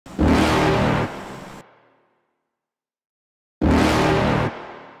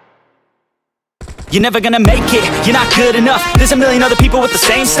You're never gonna make it, you're not good enough. There's a million other people with the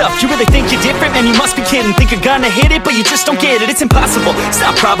same stuff. You really think you're different? Man, you must be kidding. Think you're gonna hit it, but you just don't get it. It's impossible, it's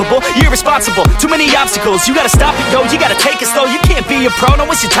not probable, you're irresponsible. Too many obstacles, you gotta stop it, yo. You gotta take it slow, you can't be a pro.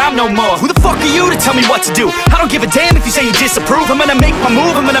 Don't waste your time no more. Who the fuck are you to tell me what to do? I don't give a damn if you say you disapprove. I'm gonna make my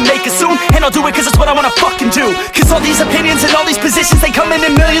move, I'm gonna make it soon. And I'll do it cause it's what I wanna fucking do. Cause all these opinions and all these positions, they come in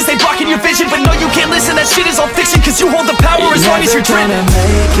millions, they blocking your vision. But no, you can't listen, that shit is all fiction. Cause you hold the power as long as you're dreaming.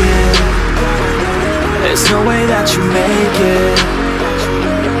 There's no way that you make it.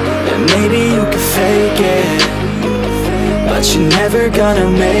 And maybe you can fake it, but you're never gonna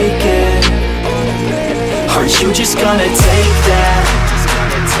make it. Aren't you just gonna take that?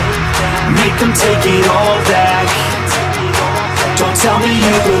 Make them take it all back. Don't tell me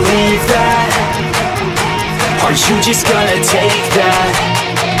you believe that. Aren't you just gonna take that?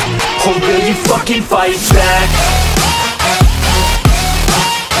 Or will you fucking fight back?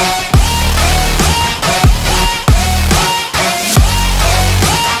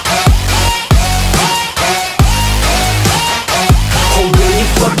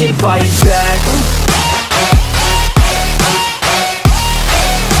 Fucking fight back.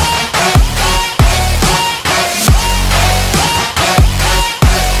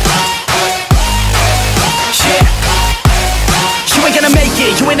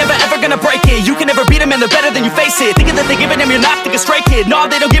 You ain't never ever gonna break it. You can never beat them and they're better than you face it. Thinking that they give a damn, you're not thinking straight, kid. No,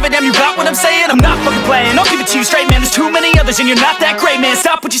 they don't give a damn, you got what I'm saying? I'm not fucking playing, I'll give it to you straight, man. There's too many others and you're not that great, man.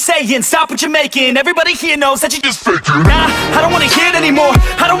 Stop what you're saying, stop what you're making. Everybody here knows that you just faking. Nah, I don't wanna hear it anymore,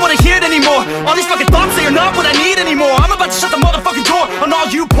 I don't wanna hear it anymore. All these fucking thoughts, they are not what I need anymore. I'm about to shut the motherfucking door on all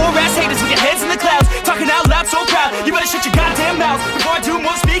you poor ass haters with your heads in the clouds, talking out loud so proud. You better shut your goddamn mouth before I do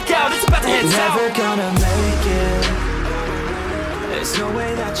more, speak out. It's about to head south. You're never gonna make it. There's no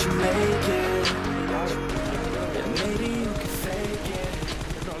way that you make it. And maybe you can fake it.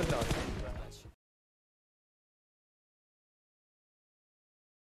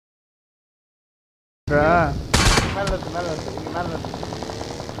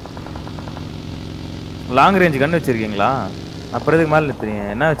 Long range கன் வச்சிருக்கீங்களா? அப்புறம் எதுக்கு மேல நிறுத்துறீங்க?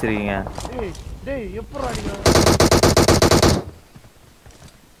 என்ன வச்சிருக்கீங்க? டேய் எப்பறா அடிங்க?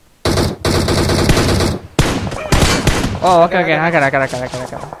 ஓ okay okay hacker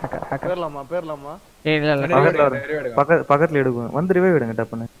பேர்லாமா இல்ல பக்கத்துல எடுங்க வந்து ரிவைவ் எடுங்க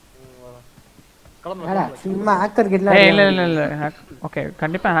டப்புன்னு. சும்மா ஹேக்கர் கிட்ட இல்ல ஓகே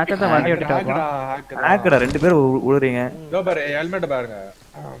கண்டிப்பா ஹேக்கர் தான் வண்டி ஓட்டிட்டாங்க. ஹேக்கரா ரெண்டு பேர் உளறீங்க. இதோ பாரு ஹெல்மெட் பாருங்க.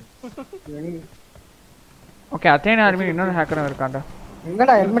 ஓகே அத்தேன ஆர்மி இன்னொரு ஹேக்கரும் இருக்கான்டா.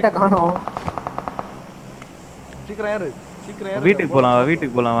 எங்கடா ஹெல்மெட்ட காணோம்? சீக்கிரம் ஏறு. வீட்டுக்கு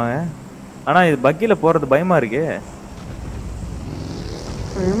போலாம் வாங்க. ஆனா இது பக்கில போறது பயமா இருக்கே.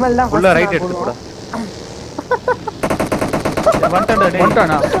 விமல்லாம் உள்ள ரைட் எடுத்து போடா.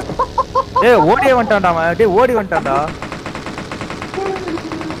 வந்துட்டானா? டேய் ஓடி வந்துட்டான்டா. டேய் ஓடி வந்துட்டான்டா.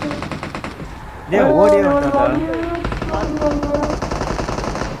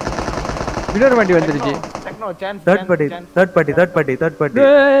 இன்னொரு வண்டி வந்துருச்சு. Third party.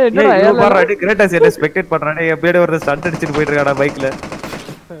 ஏய் யூ பாரா கிரேட்டஸ் என்ன ஸ்பெக்டேட் பண்றானே. அப்படியே ஒரு ஸ்டண்ட் அடிச்சிட்டு போயிட்டு இருக்காடா பைக்ல.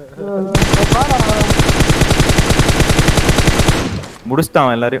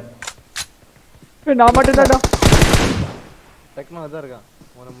 முடிச்சிட்டான் எல்லாரையும். நான் மட்டும் தான்டா. டெக்னோ அத இருக்கான்.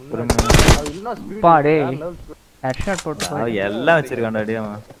 அவன முன்ன பாடே ஹெட்ஷாட் போட்டு எல்லாம் வச்சிருக்கான்டா டேய்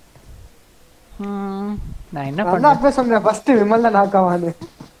அவன். நான் என்ன பண்ணேன்? நான் அப்பவே சொன்னேன் ஃபர்ஸ்ட் விமல் தான் நாக் ஆவானே.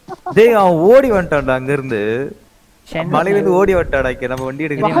 டேய் அவன் ஓடி வந்துட்டான்டா அங்க இருந்து. மலையில இருந்து ஓடி வந்துட்டாடா. நம்ம வண்டி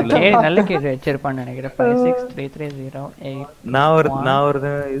எடுக்கறீங்களா? ஏய் நல்ல கேஸ் வச்சிருப்பான்னு நினைக்கிறேன். 563308 நான் ஒரு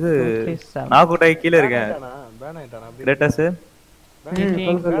இது நாக்குட்டாய் கீழ இருக்கேன். கிரேட்டஸ்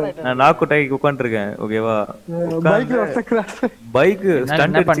நான் நாக்குட்டாய்க்கு உட்கார்ந்து இருக்கேன். ஓகேவா? பைக்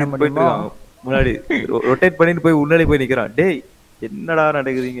ஸ்டண்ட் பண்ணி போயிட்டு இருக்கான். முன்னாடி ரொட்டேட் பண்ணிட்டு போய் உள்ளே போய் நிக்கறான். டேய் என்னடா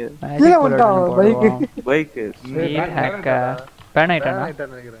நடக்குதுங்க? Bike hacker pan ஆயிட்டானா?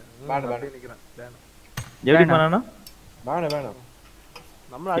 நிக்கிறேன். எப்படி பண்ணானா? வேணாம்.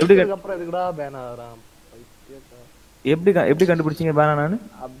 நம்ம அதுக்கு அப்புறம் எதுக்குடா பேன் ஆறான்? எப்படி கண்டுபிடிச்சீங்க பேன் ஆனானு?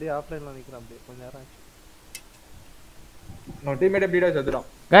 அப்படியே ஆஃப்லைன்ல நிக்கிறேன். அப்படியே கொஞ்ச நேரம் ஆச்சு. நோ டீம்மேட் எப்படிடா செத்துறான்?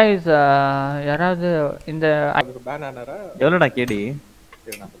 गाइस யாராவது இந்த பேன் ஆனாரா? எவ்வளவுடா கேடி?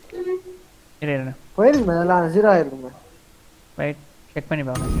 இல்ல போயிருங்க அதெல்லாம் 0 ஆயிருக்குங்க. வெயிட் செக் பண்ணி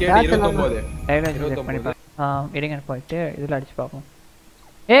பாப்போம். கேடி 29 செக் பண்ணி பாப்போம். இருங்க போயிட்டு இதுல அடிச்சு பாப்போம்.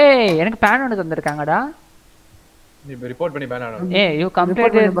 ஏய் எனக்கு பேன் ஒன்னு தந்திருக்காங்கடா. நீ ரிப்போர்ட் பண்ணி பேன் ஆனோ? ஏய் you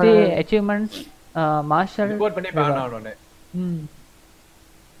completed the achievements marshal report பண்ணி பேன் ஆனோனே.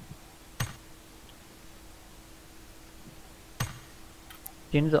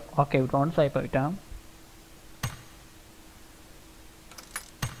 ஜின்சோ okay drone Sai போய்ட்டான்.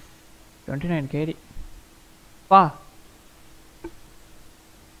 29 கேடி வா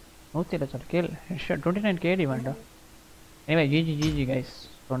 170 கில் ஹெட்ஷாட் 29 கேடி வேண்டாம் anyway GG guys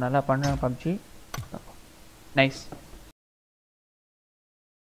ஸோ நல்லா பண்ணுறாங்க PUBG நைஸ்